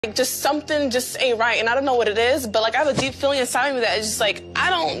Like, just something just ain't right, and I don't know what it is, but like I have a deep feeling inside of me that it's just like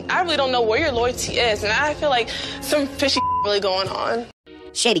I really don't know where your loyalty is, and I feel like some fishy really going on.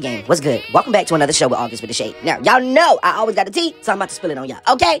 Shady gang, what's good? Welcome back to another show with August with the Shade. Now, y'all know I always got the tea, so I'm about to spill it on y'all,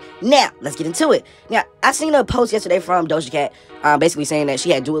 okay? Now, let's get into it. Now, I seen a post yesterday from Doja Cat, basically saying that she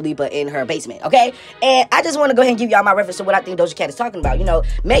had Dua Lipa in her basement, okay? And I just want to go ahead and give y'all my reference to what I think Doja Cat is talking about. You know,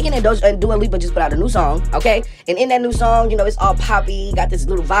 Megan and Dua Lipa just put out a new song, okay? And in that new song, you know, it's all poppy, got this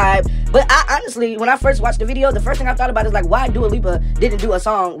little vibe. But I honestly, when I first watched the video, the first thing I thought about is like, why Dua Lipa didn't do a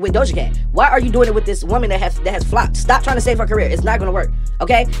song with Doja Cat? Why are you doing it with this woman that has flopped? Stop trying to save her career. It's not going to work,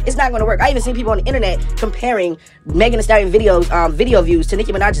 okay? It's not going to work. I even seen people on the internet comparing Megan Thee Stallion videos, video views to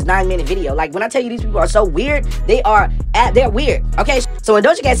Nicki Minaj's 9-minute video. Like, when I tell you these people are so weird, they're weird, okay? So when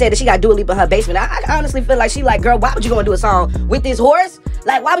Doja Cat said that she got Dua Lipa in her basement, I honestly feel like she like, girl, why would you go and do a song with this horse?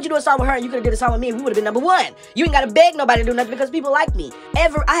 Like, why would you do a song with her and you could have did a song with me and we would have been #1? You ain't got to beg nobody to do nothing because people like me.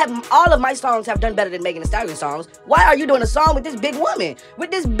 All of my songs have done better than Megan Thee Stallion songs. Why are you doing a song with this big woman?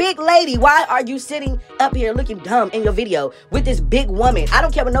 With this big lady? Why are you sitting up here looking dumb in your video with this big woman? I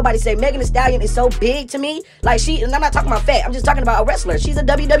don't care what nobody say. Megan Thee Stallion is so big to me. Like, and I'm not talking about fat. I'm just talking about a wrestler. She's a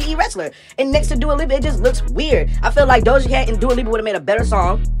WWE wrestler. And next to Dua Lipa, it just looks weird. I feel like Doja Cat and Dua Lipa would have made a better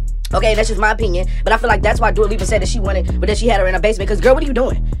song. Okay, that's just my opinion. But I feel like that's why Dua Lipa said that she wanted, but that she had her in her basement. Because, girl, what are you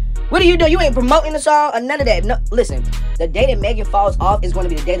doing? What are you doing? You ain't promoting the song or none of that. No, listen, the day that Megan falls off is going to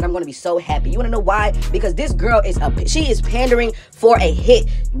be the day that I'm going to be so happy. You want to know why? Because this girl she is pandering for a hit.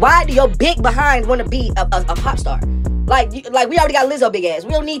 Why do your big behind want to be a pop star? Like we already got Lizzo big ass.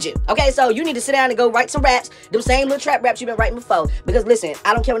 We don't need you. Okay, so you need to sit down and go write some raps. Them same little trap raps you've been writing before. Because listen,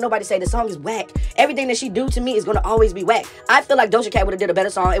 I don't care what nobody say. The song is whack. Everything that she do to me is going to always be whack. I feel like Doja Cat would have did a better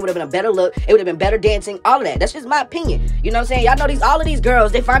song. It would have been a better look. It would have been better dancing. All of that. That's just my opinion. You know what I'm saying? Y'all know all of these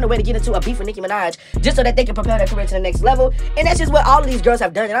girls, they find a way to get into a beef with Nicki Minaj just so that they can propel their career to the next level. And that's just what all of these girls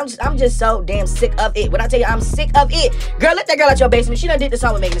have done. And I'm just so damn sick of it. When I tell you I'm sick of it, girl, let that girl out your basement. She done did the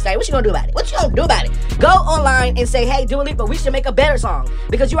song with Megan Thee Stallion. What you gonna do about it? What you gonna do about it? Go online and say, hey, Dua Lipa, we should make a better song.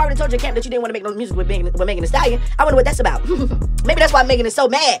 Because you already told your camp that you didn't want to make no music with Megan Thee Stallion. I wonder what that's about. Maybe that's why Megan is so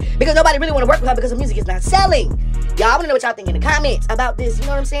mad. Because nobody really want to work with her because her music is not selling. Y'all, I want to know what y'all think in the comments about this. You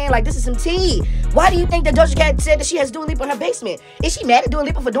know what I'm saying? Like, this is some tea. Why do you think that Doja Cat said that she has Dua Lipa in her basement? Is she mad at Dua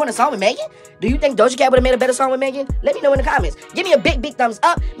Lipa for doing a song with Megan? Do you think Doja Cat would have made a better song with Megan? Let me know in the comments. Give me a big thumbs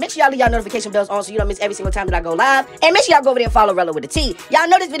up. Make sure y'all leave y'all notification bells on so you don't miss every single time that I go live. And make sure y'all go over there and follow Rella with the T. Y'all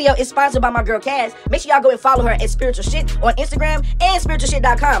know this video is sponsored by my girl Cass. Make sure y'all go and follow her at Spiritual Shit on Instagram and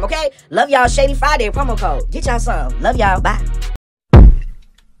spiritualshit.com, okay? Love y'all. Shady Friday promo code. Get y'all some. Love y'all. Bye.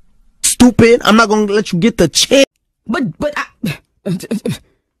 Stupid. I'm not gonna let you get the chance. But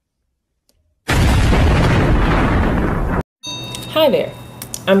Hi there,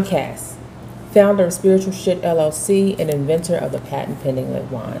 I'm Cass, founder of Spiritual Shit LLC and inventor of the patent-pending lit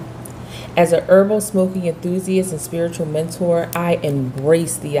wine. As an herbal smoking enthusiast and spiritual mentor, I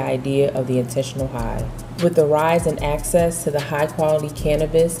embrace the idea of the intentional high. With the rise in access to the high-quality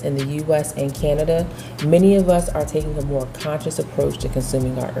cannabis in the U.S. and Canada, many of us are taking a more conscious approach to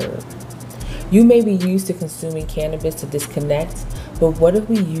consuming our herb. You may be used to consuming cannabis to disconnect, but what if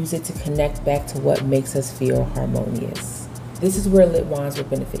we use it to connect back to what makes us feel harmonious? This is where lit wines will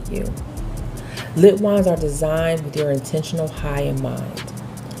benefit you. Lit wines are designed with your intentional high in mind.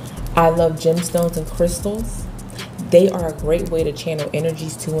 I love gemstones and crystals. They are a great way to channel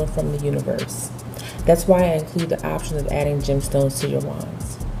energies to and from the universe. That's why I include the option of adding gemstones to your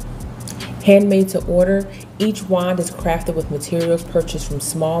wines. Handmade to order, each wand is crafted with materials purchased from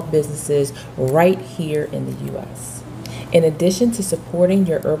small businesses right here in the U.S. In addition to supporting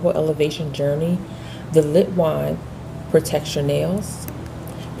your herbal elevation journey, the lit wine protects your nails,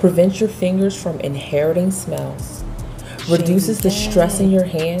 prevents your fingers from inheriting smells, reduces the stress in your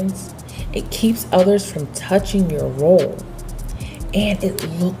hands, it keeps others from touching your roll, and it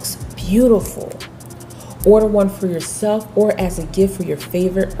looks beautiful. Order one for yourself or as a gift for your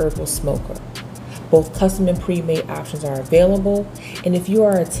favorite herbal smoker. Both custom and pre-made options are available, and if you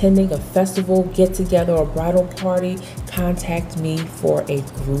are attending a festival, get-together, or bridal party, contact me for a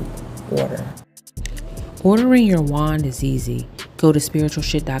group order. Ordering your wand is easy. Go to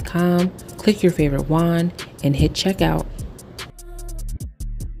spiritualshit.com, click your favorite wand, and hit checkout.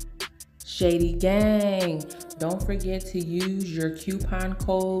 Shady gang, don't forget to use your coupon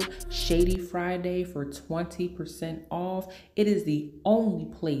code Shady Friday for 20% off. It is the only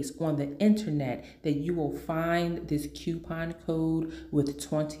place on the internet that you will find this coupon code with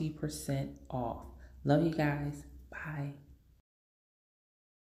 20% off. Love you guys. Bye.